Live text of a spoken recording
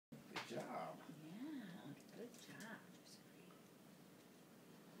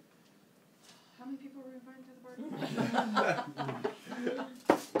Maybe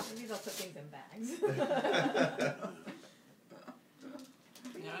they'll put things in bags.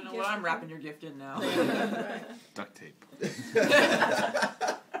 Yeah, I know what I'm wrapping your gift in now. Duct tape. Tissue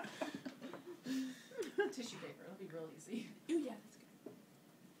paper. It'll be real easy. Ooh, yeah, that's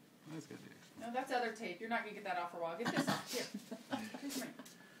good. That's good. No, that's other tape. You're not gonna get that off for a while. Get this off. Here. Choose me.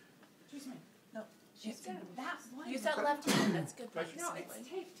 Choose me. No. She's got that one. Use that left hand. That's good for No, it's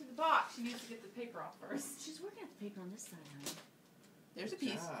taped to the box. She needs to get the paper off first. She's working at the paper on this side, honey. There's a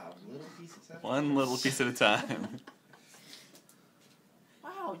piece. Little piece at a time. One little piece at a time.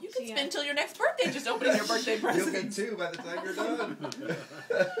 Wow, you can spend till your next birthday just opening your birthday presents. You'll be two by the time you're done.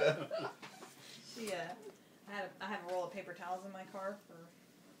 I have a roll of paper towels in my car for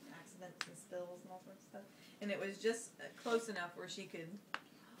accidents and spills and all sorts of stuff. And it was just close enough where she could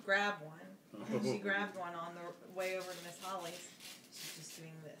grab one. And she grabbed one on the way over to Miss Holly's. She's just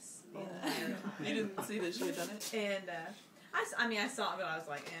doing this the entire time. You didn't see that she had done it? And I saw it, but I was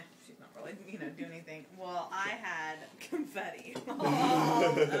like, she's not really, doing anything. Well, I had confetti all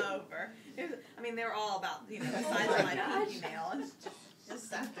over. They were all about, the size of my pinky nail. And just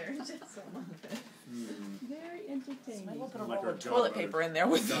sat there, just so Very entertaining. Maybe we'll put a roll of toilet paper in there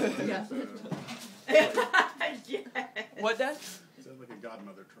with yeah. Yes. What does? Sounds like a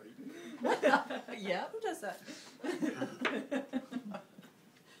godmother trait. Yeah, who does that?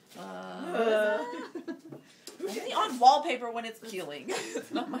 Who's on wallpaper when it's peeling?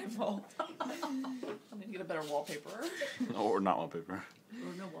 It's not my fault. I need to get a better wallpaper. Or not wallpaper. Or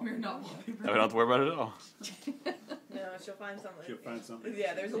no We're wallpaper. not wallpaper. I don't have to worry about it at all. No, she'll find something. She'll find something.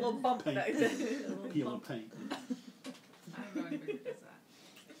 Yeah, there's a little bump Paint. back there. Peel and paint. I don't know anybody who does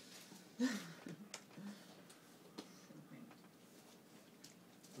that.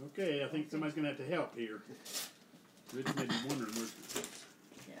 Okay, I think somebody's going to have to help here. Rich may be wondering where's the fix.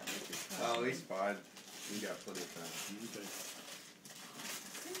 Oh, he's fine. We got plenty of time. Okay.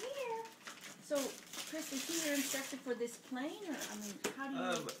 In here. So, Chris, is he your instructor for this plane, or how do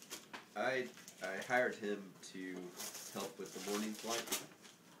you? I hired him to help with the morning flight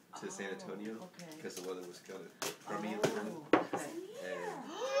to San Antonio because the weather was kind of crummy in the morning. Okay.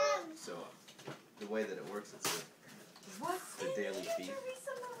 And so the way that it works, it's a daily feed.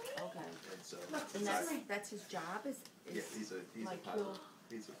 Okay. And so And that's his job. yeah, he's a like pilot.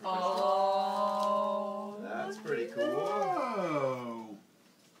 He's a professional. Oh, That's pretty cool.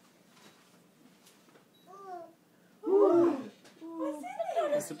 Whoa! What's in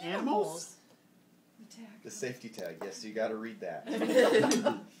There's some animals? The safety tag. Yes, you got to read that. What's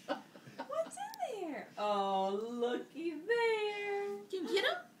in there? Oh, looky there. Can you get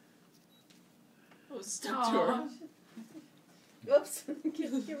him? oh, stuck to her. Oops.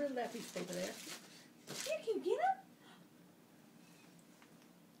 Get rid of that piece of paper there. You can get him?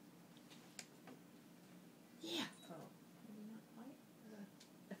 Yeah.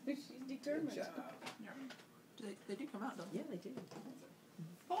 She's determined. Good job. They do come out, don't they? Yeah, they do.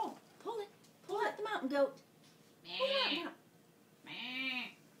 Pull. Pull it. Pull out the mountain goat. Pull it out.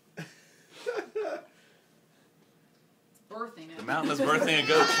 It's birthing it. The mountain is birthing a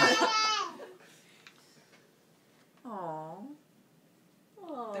goat. Aww.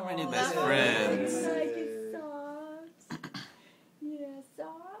 Oh, They're my new best I friends. like it soft. Yeah,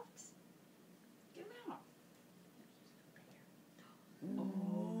 soft. Get him out.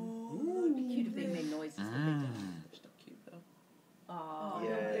 Oh, it'd be cute if they made noises. But they don't. They're still cute, though. Oh,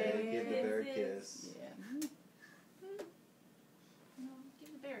 Yeah, give the bear a kiss. Yeah. No, give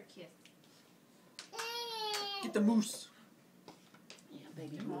the bear a kiss. Get the moose. Yeah,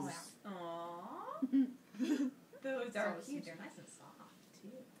 baby Get 'em all moose. out. Aww. Those are cute. They're nice and soft, too.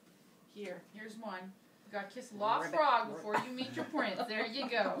 Here's one. You gotta kiss Lost Frog before you meet your prince. There you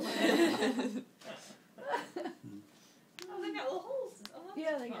go. Oh, they got little holes. Oh, that's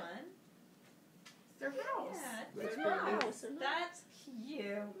Yeah, they fun. got- It's their house. Yeah, That's their pretty neat. house. That's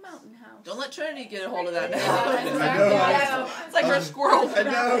cute. Mountain house. Don't let Trinity get a hold of that Yeah, now. that's I exactly know. what It's like her squirrel. I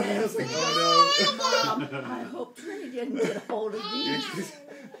know. I was like, oh I hope Trinity didn't get a hold of these. no.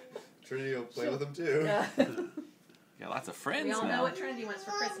 Trinity will play with them too. Yeah. Got lots of friends We all know now. what Trinity wants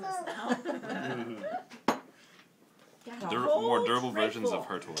for Christmas now. Got a More whole durable tray versions full. of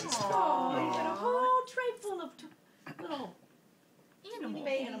her toys. Oh, you got a whole tray full of little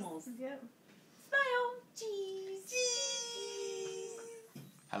Babies. animals. Yep. Smile. Cheese.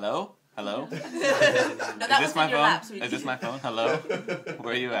 Hello? Hello? No, that Is was this in my your phone? lap, sweetie. Is this my phone? Hello?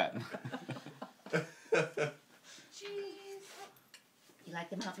 Where are you at? Cheese. You like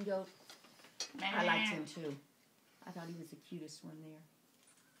the mountain goat? I liked him too. I thought he was the cutest one there.